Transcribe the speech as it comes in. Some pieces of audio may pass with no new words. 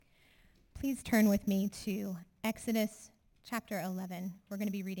Please turn with me to Exodus chapter 11. We're going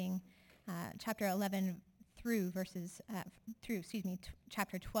to be reading chapter 11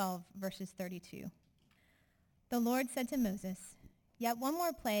 chapter 12, verses 32. The Lord said to Moses, "Yet one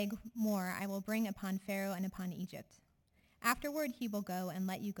more plague more I will bring upon Pharaoh and upon Egypt. Afterward he will go and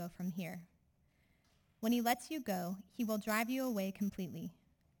let you go from here. When he lets you go, he will drive you away completely.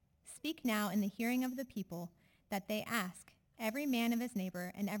 Speak now in the hearing of the people that they ask, every man of his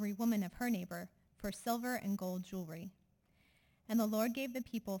neighbor and every woman of her neighbor, for silver and gold jewelry." And the Lord gave the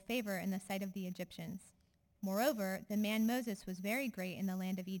people favor in the sight of the Egyptians. Moreover, the man Moses was very great in the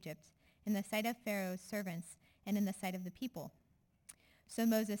land of Egypt, in the sight of Pharaoh's servants, and in the sight of the people. So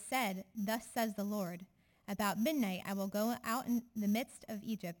Moses said, "Thus says the Lord, about midnight I will go out in the midst of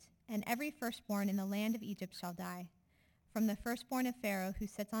Egypt, and every firstborn in the land of Egypt shall die, from the firstborn of Pharaoh who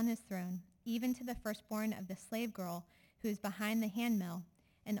sits on his throne, even to the firstborn of the slave girl who is behind the handmill,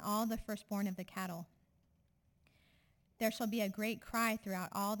 and all the firstborn of the cattle. There shall be a great cry throughout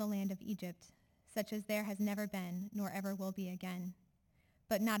all the land of Egypt, such as there has never been, nor ever will be again.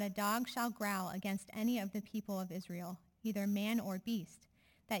 But not a dog shall growl against any of the people of Israel, either man or beast,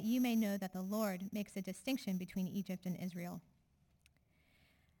 that you may know that the Lord makes a distinction between Egypt and Israel.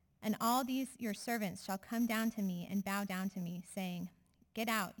 And all these your servants shall come down to me and bow down to me, saying, 'Get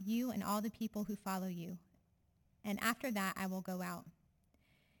out, you and all the people who follow you.' And after that I will go out."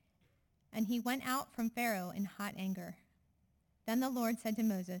 And he went out from Pharaoh in hot anger. Then the Lord said to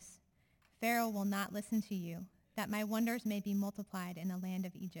Moses, "Pharaoh will not listen to you, that my wonders may be multiplied in the land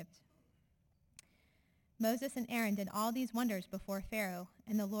of Egypt." Moses and Aaron did all these wonders before Pharaoh,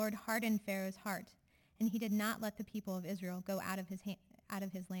 and the Lord hardened Pharaoh's heart, and he did not let the people of Israel go out of his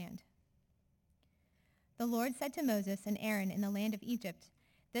land. The Lord said to Moses and Aaron in the land of Egypt,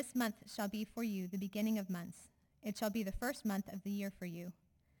 "This month shall be for you the beginning of months. It shall be the first month of the year for you.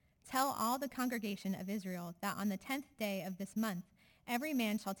 Tell all the congregation of Israel that on the 10th day of this month every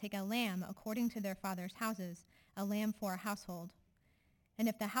man shall take a lamb according to their father's houses, a lamb for a household. And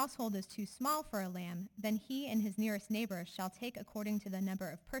if the household is too small for a lamb, then he and his nearest neighbor shall take according to the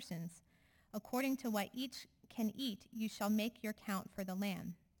number of persons. According to what each can eat, you shall make your count for the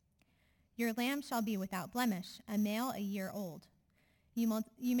lamb. Your lamb shall be without blemish, a male a year old. You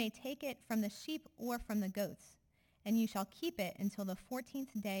may take it from the sheep or from the goats, and you shall keep it until the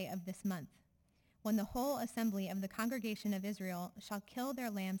 14th day of this month, when the whole assembly of the congregation of Israel shall kill their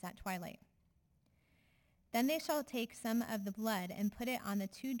lambs at twilight. Then they shall take some of the blood and put it on the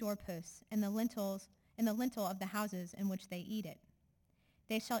 2 doorposts and the lintel of the houses in which they eat it.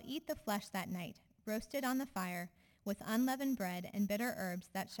 They shall eat the flesh that night, roasted on the fire, with unleavened bread and bitter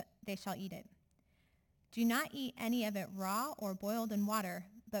herbs they shall eat it. Do not eat any of it raw or boiled in water,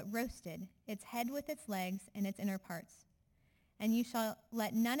 but roasted, its head with its legs and its inner parts. And you shall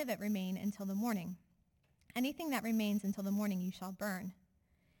let none of it remain until the morning. Anything that remains until the morning you shall burn.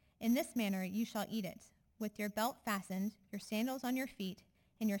 In this manner you shall eat it, with your belt fastened, your sandals on your feet,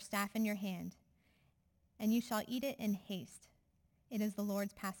 and your staff in your hand. And you shall eat it in haste. It is the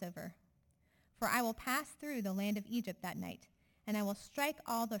Lord's Passover. For I will pass through the land of Egypt that night, and I will strike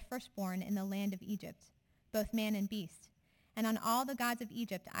all the firstborn in the land of Egypt, both man and beast. And on all the gods of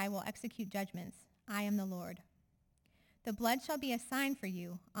Egypt I will execute judgments. I am the Lord. The blood shall be a sign for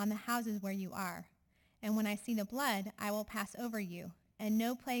you on the houses where you are. And when I see the blood, I will pass over you, and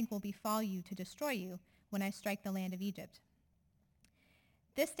no plague will befall you to destroy you when I strike the land of Egypt.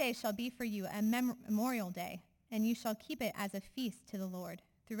 This day shall be for you a memorial day, and you shall keep it as a feast to the Lord.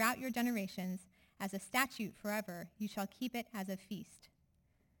 Throughout your generations, as a statute forever, you shall keep it as a feast.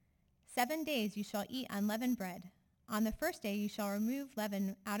 7 days you shall eat unleavened bread. On the first day you shall remove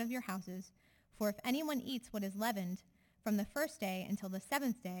leaven out of your houses, for if anyone eats what is leavened from the first day until the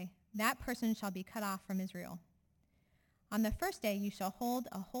 7th day, that person shall be cut off from Israel. On the first day you shall hold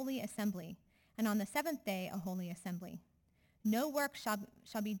a holy assembly, and on the 7th day a holy assembly. No work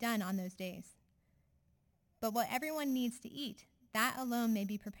shall be done on those days. But what everyone needs to eat, that alone may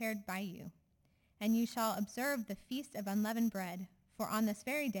be prepared by you. And you shall observe the feast of unleavened bread, for on this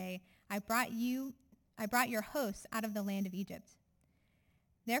very day I brought your hosts out of the land of Egypt.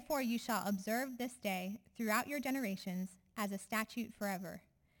 Therefore you shall observe this day throughout your generations as a statute forever.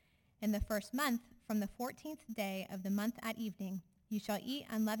 In the first month, from the 14th day of the month at evening, you shall eat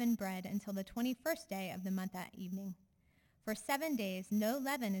unleavened bread until the 21st day of the month at evening. For 7 days no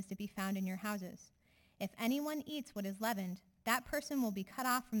leaven is to be found in your houses. If anyone eats what is leavened, that person will be cut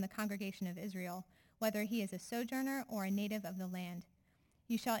off from the congregation of Israel, whether he is a sojourner or a native of the land.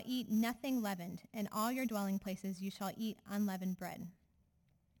 You shall eat nothing leavened. In all your dwelling places you shall eat unleavened bread.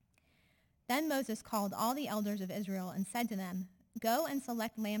 Then Moses called all the elders of Israel and said to them, Go and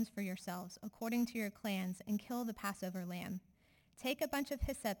select lambs for yourselves, according to your clans, and kill the Passover lamb. Take a bunch of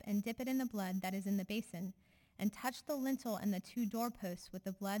hyssop and dip it in the blood that is in the basin, and touch the lintel and the 2 doorposts with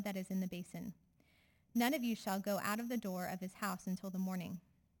the blood that is in the basin. None of you shall go out of the door of his house until the morning.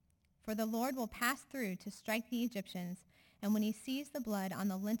 For the Lord will pass through to strike the Egyptians, and when he sees the blood on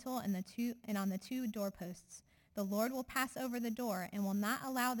the lintel and on the 2 doorposts, the Lord will pass over the door and will not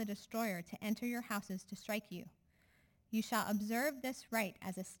allow the destroyer to enter your houses to strike you. You shall observe this rite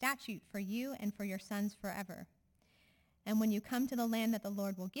as a statute for you and for your sons forever. And when you come to the land that the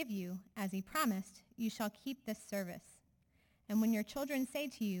Lord will give you, as he promised, you shall keep this service. And when your children say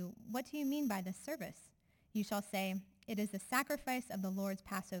to you, "What do you mean by this service?" you shall say, "It is the sacrifice of the Lord's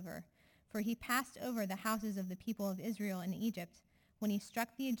Passover, for he passed over the houses of the people of Israel in Egypt when he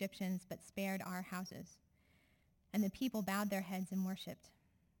struck the Egyptians but spared our houses." And the people bowed their heads and worshipped.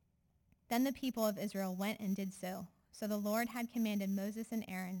 Then the people of Israel went and did so. So the Lord had commanded Moses and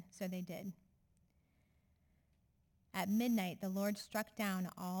Aaron, so they did. At midnight the Lord struck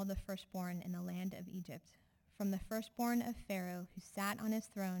down all the firstborn in the land of Egypt, from the firstborn of Pharaoh who sat on his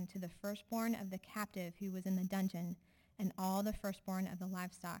throne to the firstborn of the captive who was in the dungeon, and all the firstborn of the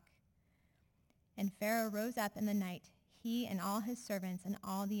livestock. And Pharaoh rose up in the night, he and all his servants and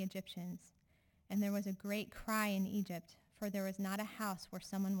all the Egyptians. And there was a great cry in Egypt, for there was not a house where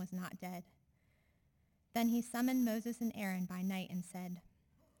someone was not dead. Then he summoned Moses and Aaron by night and said,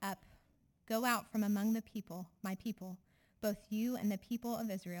 "Up, go out from among the people, my people, both you and the people of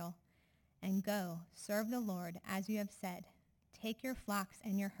Israel, and go, serve the Lord as you have said. Take your flocks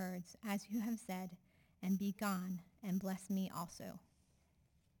and your herds as you have said, and be gone, and bless me also."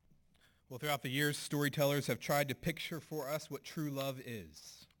 Well, throughout the years, storytellers have tried to picture for us what true love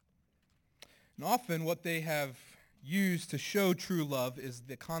is. And often what they have used to show true love is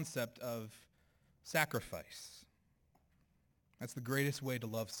the concept of sacrifice. That's the greatest way to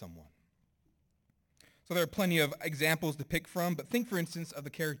love someone. So there are plenty of examples to pick from, but think, for instance, of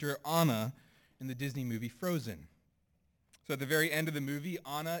the character Anna in the Disney movie Frozen. So at the very end of the movie,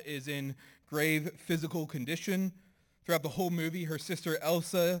 Anna is in grave physical condition. Throughout the whole movie, her sister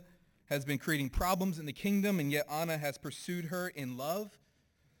Elsa has been creating problems in the kingdom, and yet Anna has pursued her in love.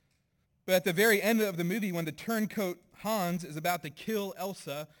 But at the very end of the movie, when the turncoat Hans is about to kill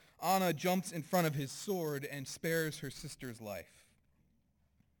Elsa, Anna jumps in front of his sword and spares her sister's life.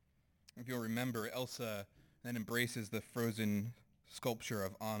 If you'll remember, Elsa then embraces the frozen sculpture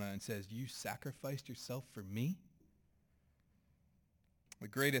of Anna and says, "You sacrificed yourself for me?" The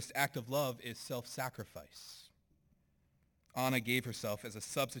greatest act of love is self-sacrifice. Anna gave herself as a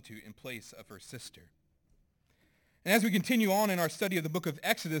substitute in place of her sister. And as we continue on in our study of the book of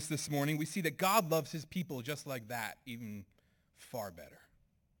Exodus this morning, we see that God loves his people just like that, even far better.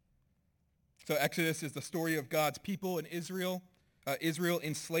 So Exodus is the story of God's people in Israel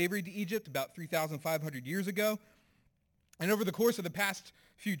in slavery to Egypt about 3,500 years ago. And over the course of the past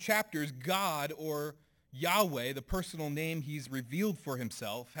few chapters, God, or Yahweh, the personal name he's revealed for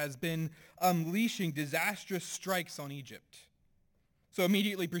himself, has been unleashing disastrous strikes on Egypt. So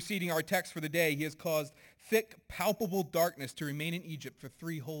immediately preceding our text for the day, he has caused thick, palpable darkness to remain in Egypt for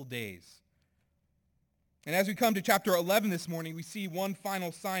 3 whole days. And as we come to chapter 11 this morning, we see one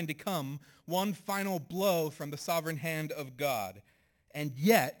final sign to come, one final blow from the sovereign hand of God. And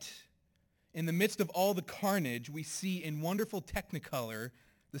yet, in the midst of all the carnage, we see in wonderful technicolor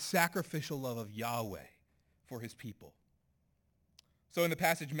the sacrificial love of Yahweh for his people. So in the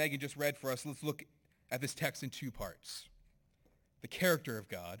passage Megan just read for us, let's look at this text in 2 parts: the character of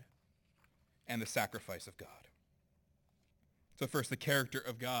God and the sacrifice of God. So first, the character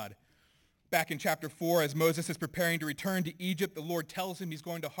of God. Back in chapter 4, as Moses is preparing to return to Egypt, the Lord tells him he's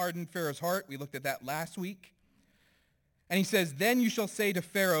going to harden Pharaoh's heart. We looked at that last week. And he says, "Then you shall say to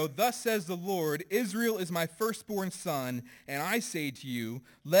Pharaoh, 'Thus says the Lord, Israel is my firstborn son, and I say to you,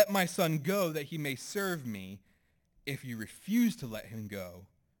 let my son go that he may serve me. If you refuse to let him go,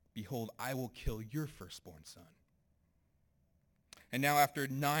 behold, I will kill your firstborn son.'" And now after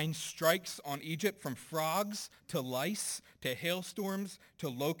 9 strikes on Egypt, from frogs to lice to hailstorms to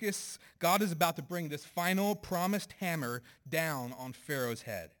locusts, God is about to bring this final promised hammer down on Pharaoh's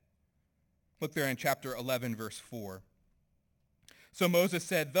head. Look there in chapter 11, verse 4. "So Moses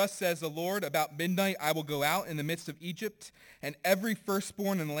said, 'Thus says the Lord, about midnight I will go out in the midst of Egypt, and every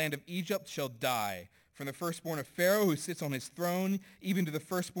firstborn in the land of Egypt shall die, from the firstborn of Pharaoh who sits on his throne, even to the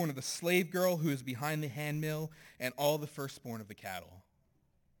firstborn of the slave girl who is behind the handmill, and all the firstborn of the cattle.'"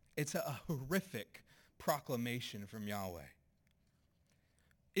 It's a horrific proclamation from Yahweh.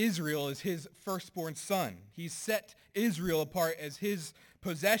 Israel is his firstborn son. He's set Israel apart as his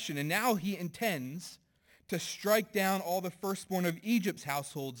possession, and now he intends to strike down all the firstborn of Egypt's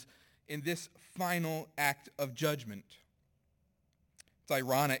households in this final act of judgment. It's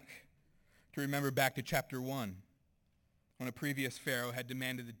ironic to remember back to chapter 1, when a previous Pharaoh had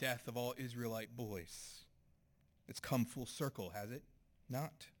demanded the death of all Israelite boys. It's come full circle, has it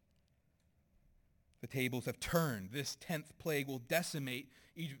not? The tables have turned. This 10th plague will decimate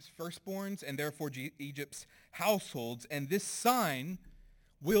Egypt's firstborns and therefore Egypt's households, and this sign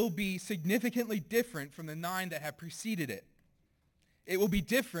will be significantly different from the 9 that have preceded it. It will be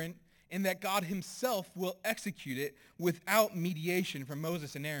different in that God himself will execute it without mediation from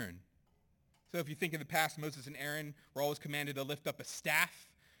Moses and Aaron. So if you think in the past, Moses and Aaron were always commanded to lift up a staff,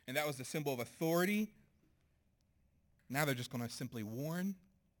 and that was the symbol of authority. Now they're just going to simply warn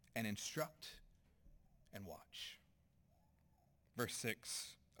and instruct and watch. Verse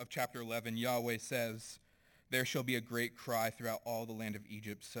 6 of chapter 11, Yahweh says, "There shall be a great cry throughout all the land of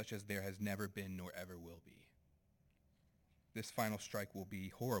Egypt, such as there has never been nor ever will be." This final strike will be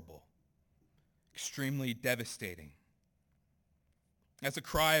horrible, extremely devastating. As the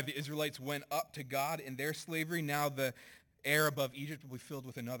cry of the Israelites went up to God in their slavery, now the air above Egypt will be filled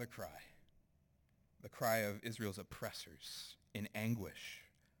with another cry, the cry of Israel's oppressors in anguish.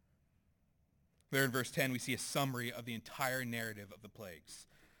 There in verse 10, we see a summary of the entire narrative of the plagues.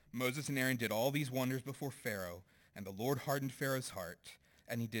 Moses and Aaron did all these wonders before Pharaoh, and the Lord hardened Pharaoh's heart,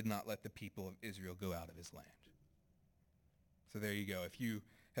 and he did not let the people of Israel go out of his land. So there you go. If you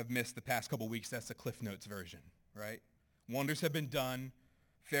have missed the past couple weeks, that's the Cliff Notes version, right? Wonders have been done.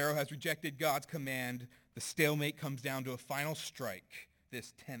 Pharaoh has rejected God's command. The stalemate comes down to a final strike,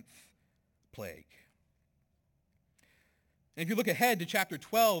 this 10th plague. And if you look ahead to chapter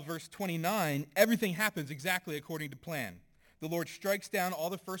 12, verse 29, everything happens exactly according to plan. The Lord strikes down all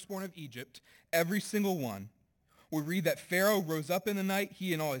the firstborn of Egypt, every single one. We read that Pharaoh rose up in the night,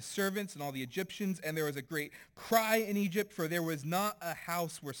 he and all his servants and all the Egyptians, and there was a great cry in Egypt, for there was not a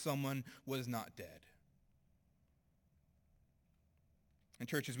house where someone was not dead. And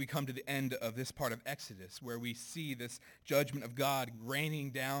church, as we come to the end of this part of Exodus, where we see this judgment of God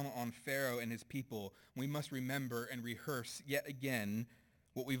raining down on Pharaoh and his people, we must remember and rehearse yet again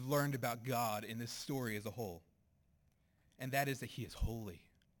what we've learned about God in this story as a whole. And that is that he is holy.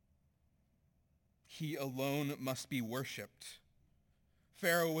 He alone must be worshipped.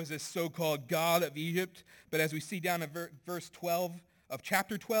 Pharaoh was this so-called God of Egypt, but as we see down in verse 12 of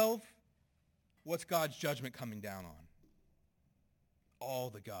chapter 12, what's God's judgment coming down on?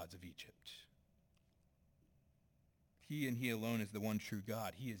 All the gods of Egypt. He and he alone is the one true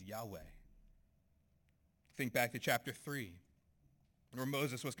God. He is Yahweh. Think back to chapter 3, where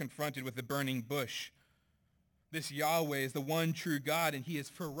Moses was confronted with the burning bush. This Yahweh is the one true God, and he is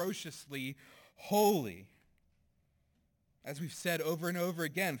ferociously holy. As we've said over and over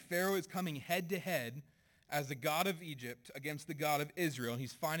again, Pharaoh is coming head to head as the God of Egypt against the God of Israel, and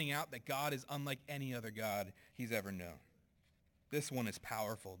he's finding out that God is unlike any other God he's ever known. This one is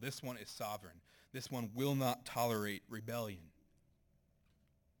powerful. This one is sovereign. This one will not tolerate rebellion.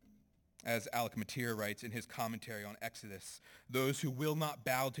 As Alec Mateer writes in his commentary on Exodus, those who will not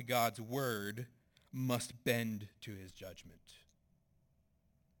bow to God's word must bend to his judgment.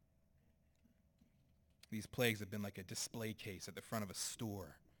 These plagues have been like a display case at the front of a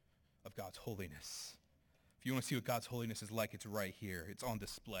store of God's holiness. If you want to see what God's holiness is like, it's right here. It's on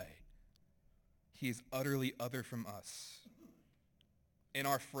display. He is utterly other from us. In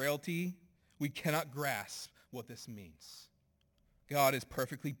our frailty, we cannot grasp what this means. God is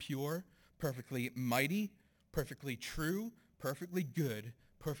perfectly pure, perfectly mighty, perfectly true, perfectly good,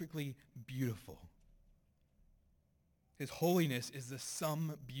 perfectly beautiful. His holiness is the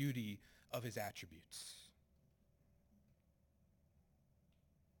sum beauty of his attributes.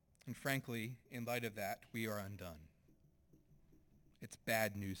 And frankly, in light of that, we are undone. It's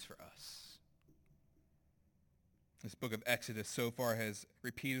bad news for us. This book of Exodus so far has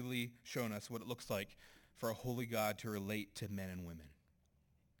repeatedly shown us what it looks like for a holy God to relate to men and women.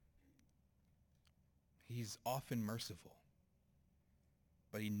 He's often merciful,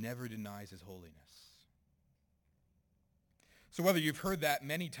 but he never denies his holiness. So whether you've heard that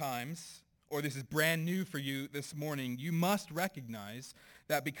many times or this is brand new for you this morning, you must recognize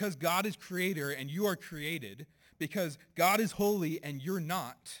that because God is creator and you are created, because God is holy and you're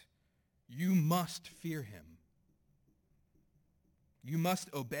not, you must fear him. You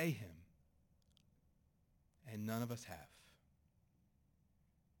must obey him. And none of us have.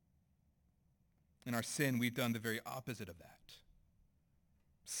 In our sin, we've done the very opposite of that.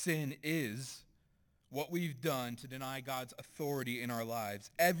 Sin is what we've done to deny God's authority in our lives,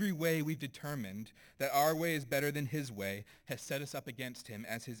 every way we've determined that our way is better than his way, has set us up against him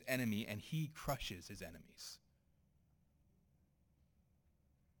as his enemy, and he crushes his enemies.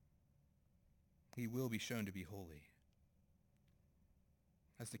 He will be shown to be holy.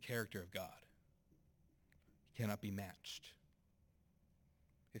 That's the character of God. He cannot be matched.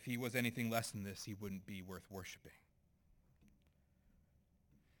 If he was anything less than this, he wouldn't be worth worshiping.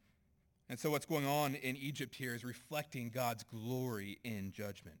 And so what's going on in Egypt here is reflecting God's glory in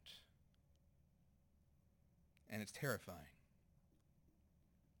judgment. And it's terrifying.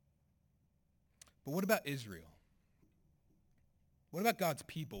 But what about Israel? What about God's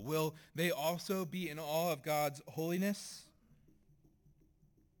people? Will they also be in awe of God's holiness?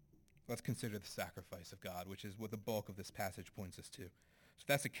 Let's consider the sacrifice of God, which is what the bulk of this passage points us to. So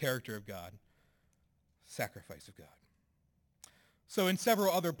that's the character of God, sacrifice of God. So in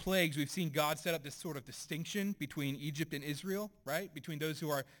several other plagues, we've seen God set up this sort of distinction between Egypt and Israel, right? Between those who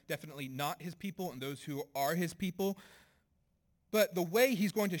are definitely not his people and those who are his people. But the way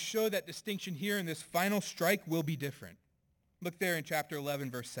he's going to show that distinction here in this final strike will be different. Look there in chapter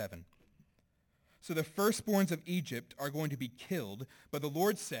 11, verse 7. So the firstborns of Egypt are going to be killed, but the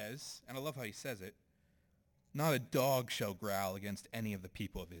Lord says, and I love how he says it, not a dog shall growl against any of the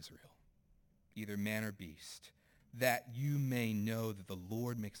people of Israel, either man or beast, that you may know that the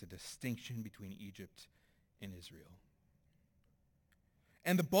Lord makes a distinction between Egypt and Israel.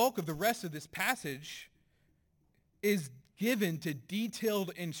 And the bulk of the rest of this passage is given to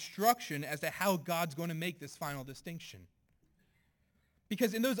detailed instruction as to how God's going to make this final distinction.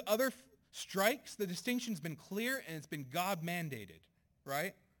 Because in those other strikes, the distinction's been clear and it's been God mandated,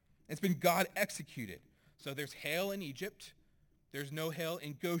 right? It's been God executed. So there's hail in Egypt. There's no hail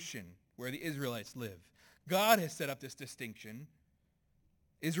in Goshen, where the Israelites live. God has set up this distinction.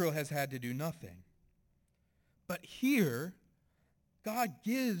 Israel has had to do nothing. But here, God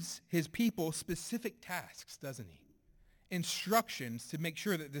gives his people specific tasks, doesn't he? Instructions to make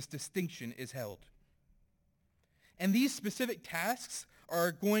sure that this distinction is held. And these specific tasks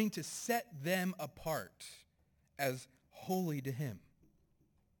are going to set them apart as holy to him.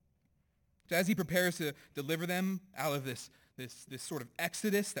 So as he prepares to deliver them out of this sort of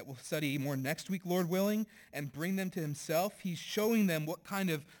exodus that we'll study more next week, Lord willing, and bring them to himself, he's showing them what kind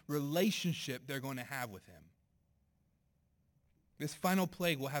of relationship they're going to have with him. This final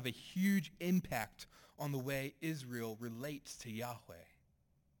plague will have a huge impact on the way Israel relates to Yahweh.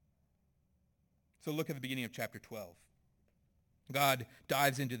 So look at the beginning of chapter 12. God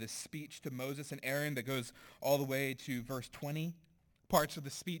dives into this speech to Moses and Aaron that goes all the way to verse 20. Parts of the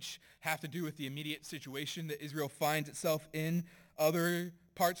speech have to do with the immediate situation that Israel finds itself in. Other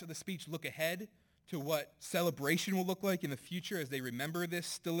parts of the speech look ahead to what celebration will look like in the future as they remember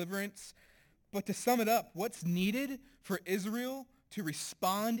this deliverance. But to sum it up, what's needed for Israel to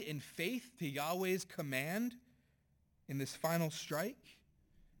respond in faith to Yahweh's command in this final strike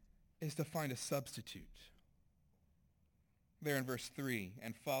is to find a substitute. There in verse 3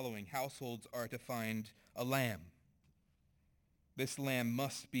 and following, households are to find a lamb. This lamb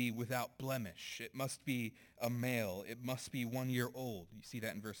must be without blemish. It must be a male. It must be 1 year old. You see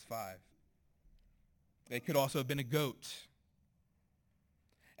that in verse 5. It could also have been a goat.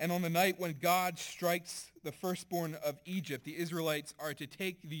 And on the night when God strikes the firstborn of Egypt, the Israelites are to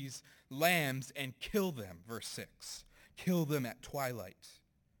take these lambs and kill them, verse 6. Kill them at twilight.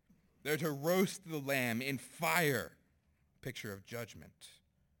 They're to roast the lamb in fire, picture of judgment,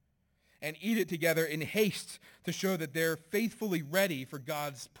 and eat it together in haste to show that they're faithfully ready for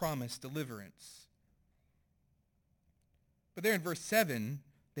God's promised deliverance. But there in verse 7,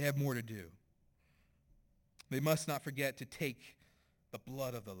 they have more to do. They must not forget to take the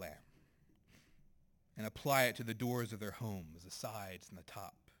blood of the lamb and apply it to the doors of their homes, the sides and the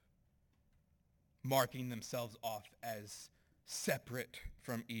top, marking themselves off as separate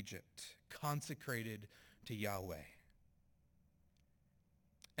from Egypt, consecrated to Yahweh.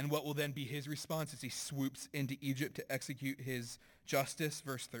 And what will then be his response as he swoops into Egypt to execute his justice?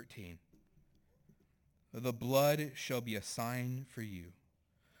 Verse 13. The blood shall be a sign for you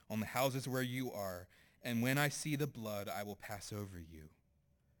on the houses where you are, and when I see the blood, I will pass over you,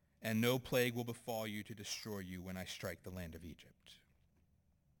 and no plague will befall you to destroy you when I strike the land of Egypt.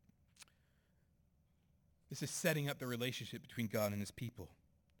 This is setting up the relationship between God and his people.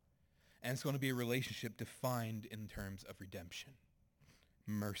 And it's going to be a relationship defined in terms of redemption.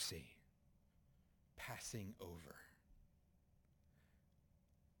 Mercy, passing over.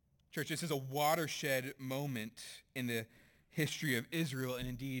 Church, this is a watershed moment in the history of Israel and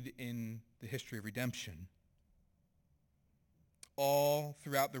indeed in the history of redemption. all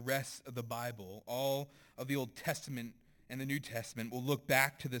throughout the rest of the Bible, all of the Old Testament and the New Testament will look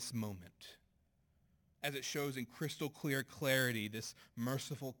back to this moment as it shows in crystal clear clarity this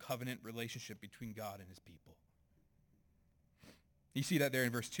merciful covenant relationship between God and his people. You see that there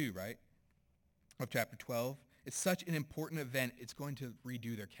in verse 2, right, of chapter 12. It's such an important event, it's going to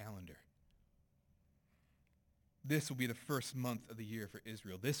redo their calendar. This will be the first month of the year for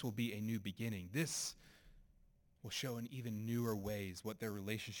Israel. This will be a new beginning. This will show in even newer ways what their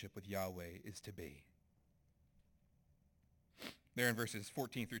relationship with Yahweh is to be. There in verses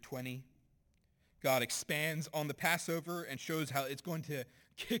 14 through 20, God expands on the Passover and shows how it's going to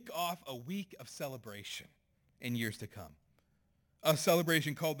kick off a week of celebration in years to come. A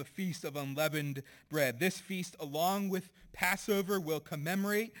celebration called the Feast of Unleavened Bread. This feast, along with Passover, will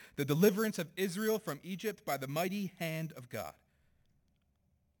commemorate the deliverance of Israel from Egypt by the mighty hand of God.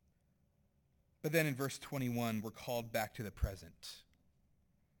 But then in verse 21, we're called back to the present.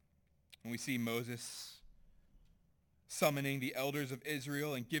 And we see Moses summoning the elders of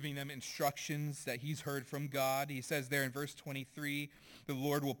Israel and giving them instructions that he's heard from God. He says there in verse 23, the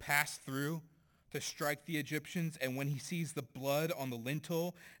Lord will pass through to strike the Egyptians, and when he sees the blood on the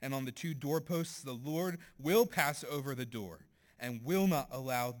lintel and on the two doorposts, the Lord will pass over the door and will not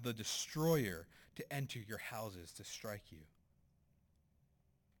allow the destroyer to enter your houses to strike you.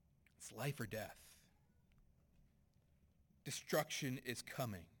 It's life or death. Destruction is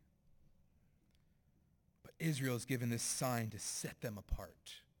coming. But Israel is given this sign to set them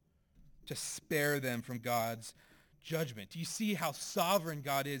apart, to spare them from God's judgment. Do you see how sovereign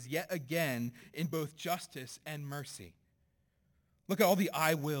God is yet again in both justice and mercy? Look at all the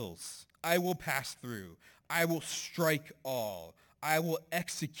I wills. I will pass through. I will strike all. I will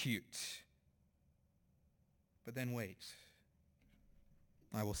execute. But then wait.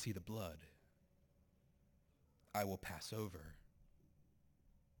 I will see the blood. I will pass over.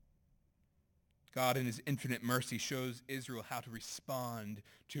 God in his infinite mercy shows Israel how to respond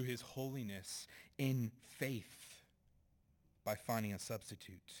to his holiness in faith by finding a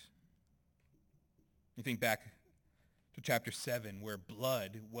substitute. You think back to chapter 7 where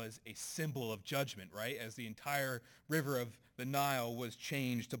blood was a symbol of judgment, right? As the entire river of the Nile was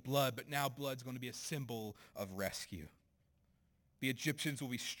changed to blood, but now blood's going to be a symbol of rescue. The Egyptians will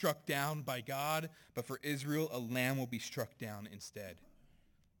be struck down by God, but for Israel, a lamb will be struck down instead.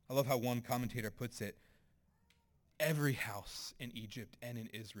 I love how one commentator puts it. Every house in Egypt and in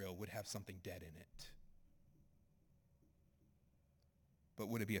Israel would have something dead in it. But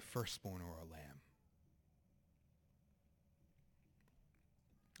would it be a firstborn or a lamb?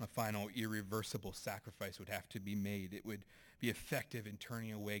 A final irreversible sacrifice would have to be made. It would be effective in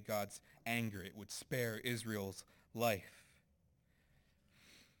turning away God's anger. It would spare Israel's life.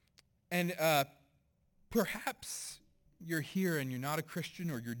 And perhaps you're here and you're not a Christian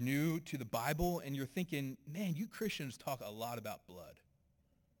or you're new to the Bible and you're thinking, man, you Christians talk a lot about blood.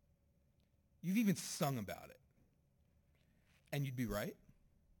 You've even sung about it. And you'd be right.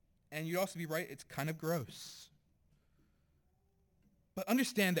 And you'd also be right, it's kind of gross. But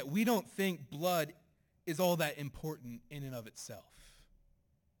understand that we don't think blood is all that important in and of itself.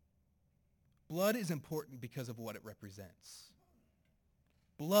 Blood is important because of what it represents.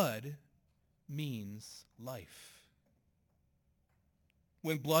 Blood means life.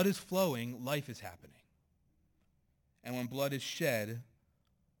 When blood is flowing, life is happening. And when blood is shed,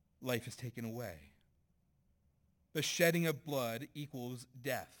 life is taken away. The shedding of blood equals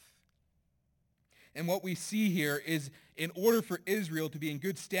death. And what we see here is in order for Israel to be in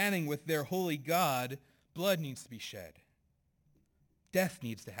good standing with their holy God, blood needs to be shed. Death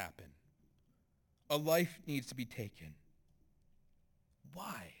needs to happen. A life needs to be taken.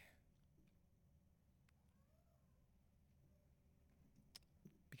 Why?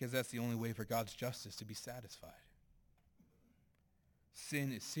 Because that's the only way for God's justice to be satisfied.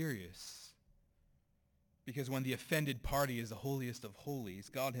 Sin is serious. Because when the offended party is the holiest of holies,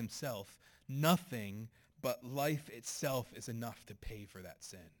 God himself, nothing but life itself is enough to pay for that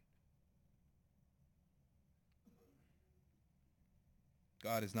sin.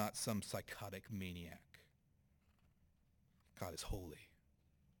 God is not some psychotic maniac. God is holy.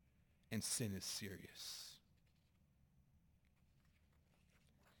 And sin is serious.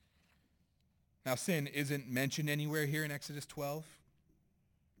 Now, sin isn't mentioned anywhere here in Exodus 12.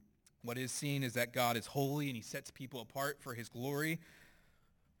 What is seen is that God is holy and he sets people apart for his glory.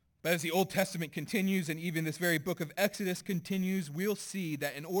 But as the Old Testament continues and even this very book of Exodus continues, we'll see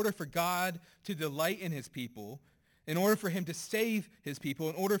that in order for God to delight in his people, in order for him to save his people,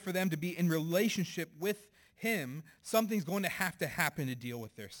 in order for them to be in relationship with him, something's going to happen to deal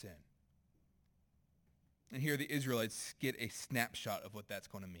with their sin. And here the Israelites get a snapshot of what that's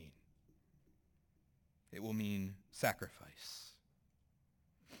going to mean. It will mean sacrifice.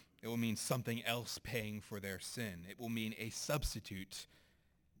 It will mean something else paying for their sin. It will mean a substitute.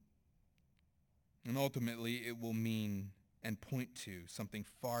 And ultimately, it will mean and point to something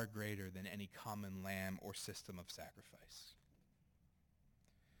far greater than any common lamb or system of sacrifice.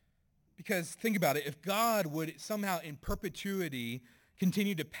 Because think about it, if God would somehow in perpetuity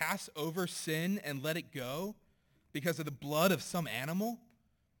continue to pass over sin and let it go because of the blood of some animal,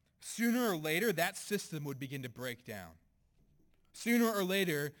 sooner or later that system would begin to break down. Sooner or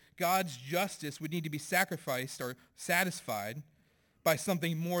later, God's justice would need to be sacrificed or satisfied by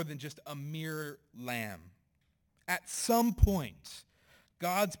something more than just a mere lamb. At some point,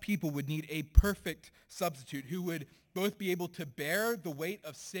 God's people would need a perfect substitute who would both be able to bear the weight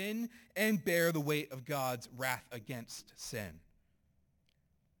of sin and bear the weight of God's wrath against sin.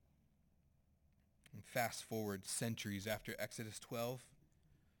 And fast forward centuries after Exodus 12,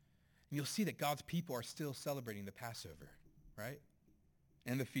 and you'll see that God's people are still celebrating the Passover, right?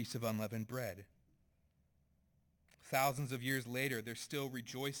 And the Feast of Unleavened Bread. Thousands of years later, they're still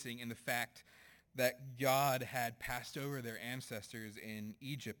rejoicing in the fact that God had passed over their ancestors in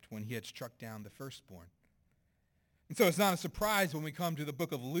Egypt when he had struck down the firstborn. And so it's not a surprise when we come to the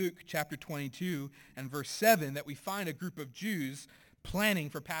book of Luke, chapter 22 and verse 7, that we find a group of Jews planning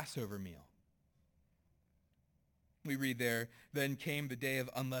for Passover meal. We read there, "Then came the day of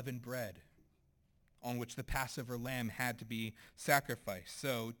unleavened bread, on which the Passover lamb had to be sacrificed.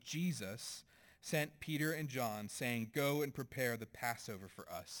 So Jesus sent Peter and John, saying, 'Go and prepare the Passover for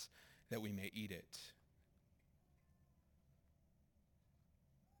us, that we may eat it.'"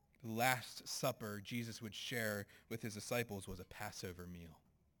 The Last Supper Jesus would share with his disciples was a Passover meal.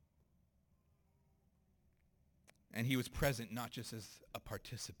 And he was present not just as a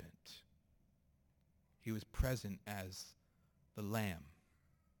participant. He was present as the Lamb.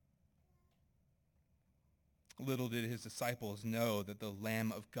 Little did his disciples know that the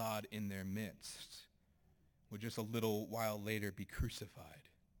Lamb of God in their midst would just a little while later be crucified,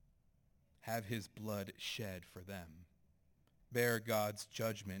 have his blood shed for them, bear God's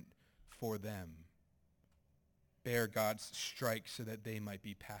judgment for them, bear God's strikes so that they might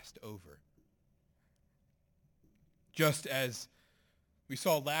be passed over. Just as we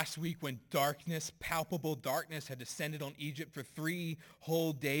saw last week when darkness, palpable darkness, had descended on Egypt for 3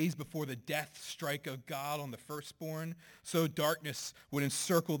 whole days before the death strike of God on the firstborn, so darkness would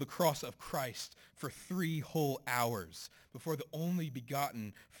encircle the cross of Christ for 3 whole hours before the only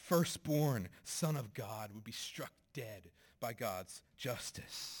begotten firstborn Son of God would be struck dead by God's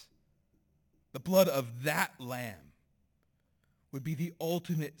justice. The blood of that lamb would be the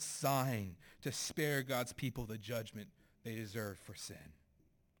ultimate sign to spare God's people the judgment they deserve for sin.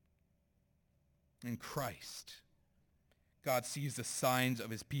 In Christ, God sees the signs of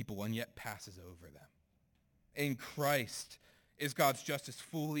his people and yet passes over them. In Christ is God's justice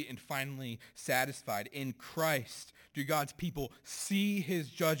fully and finally satisfied. In Christ do God's people see his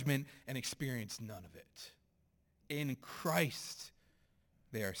judgment and experience none of it. In Christ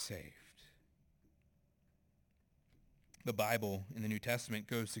they are saved. The Bible in the New Testament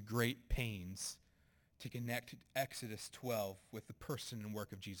goes to great pains to connect Exodus 12 with the person and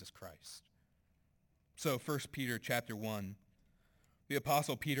work of Jesus Christ. So 1 Peter chapter 1, the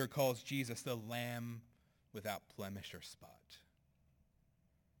Apostle Peter calls Jesus the Lamb without blemish or spot.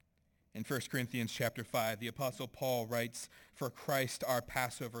 In 1 Corinthians chapter 5, the Apostle Paul writes, "For Christ our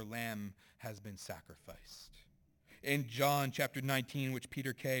Passover lamb has been sacrificed." In John chapter 19, which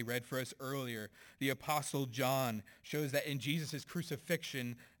Peter K. read for us earlier, the Apostle John shows that in Jesus'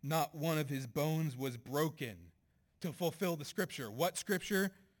 crucifixion, not one of his bones was broken to fulfill the scripture. What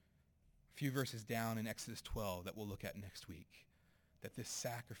scripture? A few verses down in Exodus 12 that we'll look at next week, that this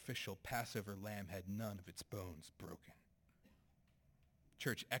sacrificial Passover lamb had none of its bones broken.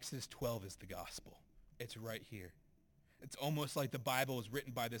 Church, Exodus 12 is the gospel. It's right here. It's almost like the Bible is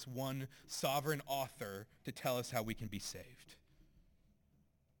written by this one sovereign author to tell us how we can be saved.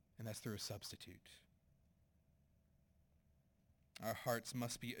 And that's through a substitute. Our hearts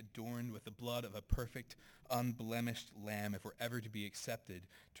must be adorned with the blood of a perfect, unblemished lamb if we're ever to be accepted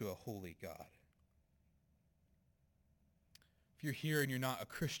to a holy God. If you're here and you're not a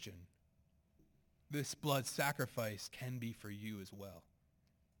Christian, this blood sacrifice can be for you as well.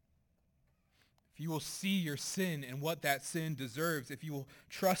 If you will see your sin and what that sin deserves, if you will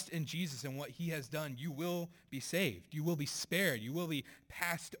trust in Jesus and what he has done, you will be saved. You will be spared. You will be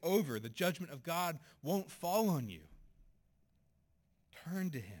passed over. The judgment of God won't fall on you.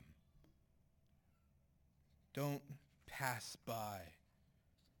 Turn to him. Don't pass by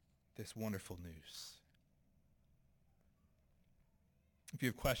this wonderful news. If you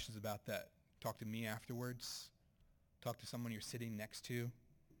have questions about that, talk to me afterwards. Talk to someone you're sitting next to.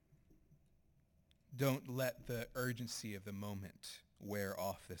 Don't let the urgency of the moment wear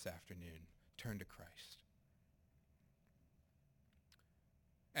off this afternoon. Turn to Christ.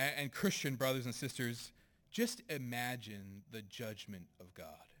 And Christian brothers and sisters, just imagine the judgment of God.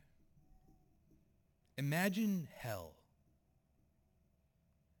 Imagine hell.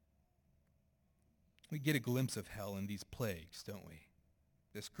 We get a glimpse of hell in these plagues, don't we?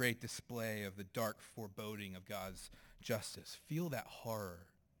 This great display of the dark foreboding of God's justice. Feel that horror.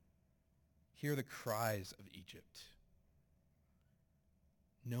 Hear the cries of Egypt.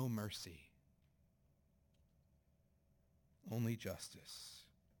 No mercy. Only justice.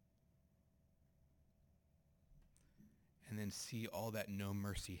 And then see all that no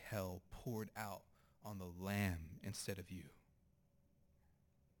mercy hell poured out on the Lamb instead of you.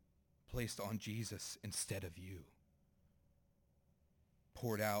 Placed on Jesus instead of you.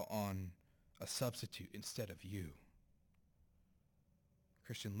 Poured out on a substitute instead of you.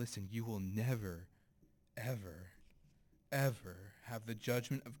 Christian, listen, you will never, ever, ever have the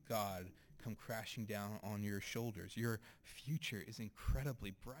judgment of God come crashing down on your shoulders. Your future is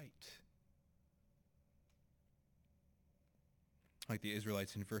incredibly bright. Like the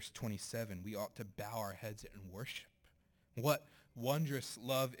Israelites in verse 27, we ought to bow our heads in worship. What wondrous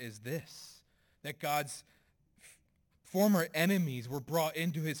love is this? That God's former enemies were brought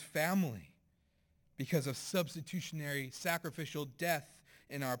into his family because of substitutionary sacrificial death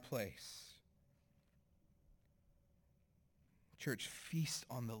in our place. Church, feast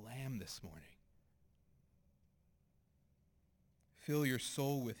on the Lamb this morning. Fill your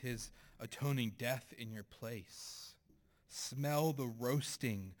soul with his atoning death in your place. Smell the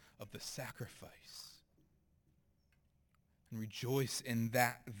roasting of the sacrifice. And rejoice in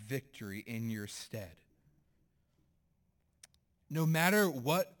that victory in your stead. No matter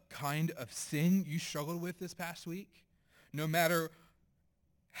what kind of sin you struggled with this past week, no matter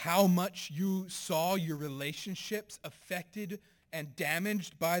how much you saw your relationships affected and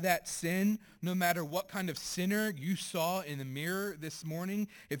damaged by that sin, no matter what kind of sinner you saw in the mirror this morning,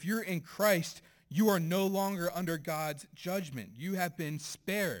 if you're in Christ, you are no longer under God's judgment. You have been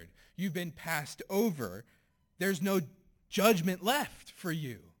spared. You've been passed over. There's no judgment left for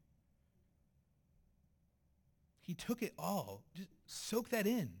you. He took it all. Just soak that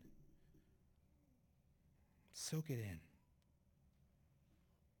in. Soak it in.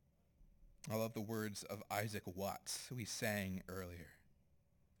 I love the words of Isaac Watts, who we sang earlier.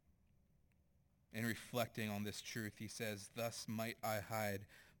 In reflecting on this truth, he says, "Thus might I hide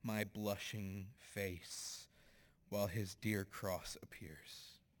my blushing face while his dear cross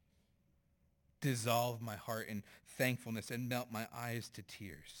appears. Dissolve my heart in thankfulness and melt my eyes to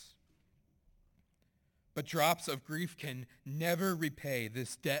tears. But drops of grief can never repay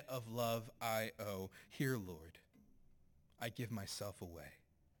this debt of love I owe. Here, Lord, I give myself away.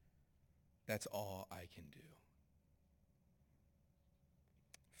 That's all I can do."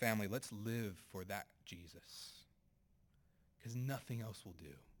 Family, let's live for that Jesus, because nothing else will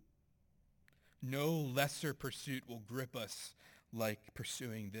do. No lesser pursuit will grip us like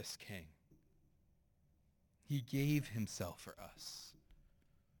pursuing this King. He gave himself for us.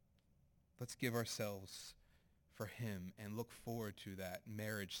 Let's give ourselves for him and look forward to that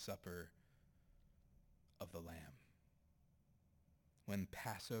marriage supper of the Lamb. When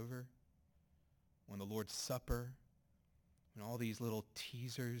Passover, when the Lord's Supper, when all these little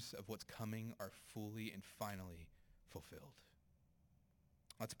teasers of what's coming are fully and finally fulfilled.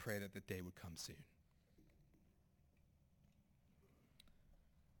 Let's pray that the day would come soon.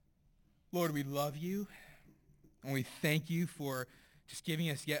 Lord, we love you, and we thank you for just giving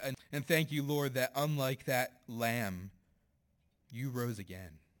us and thank you, Lord, that unlike that lamb, you rose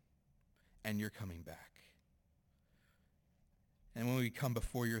again, and you're coming back. And when we come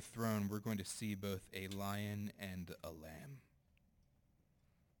before your throne, we're going to see both a lion and a lamb.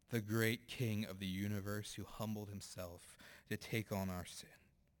 The great King of the universe who humbled himself to take on our sin.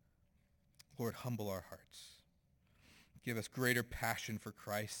 Lord, humble our hearts. Give us greater passion for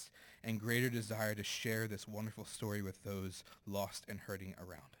Christ and greater desire to share this wonderful story with those lost and hurting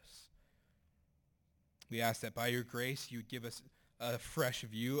around us. We ask that by your grace, you give us a fresh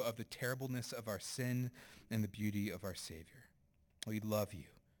view of the terribleness of our sin and the beauty of our Savior. We love you,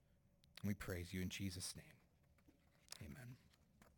 and we praise you in Jesus' name.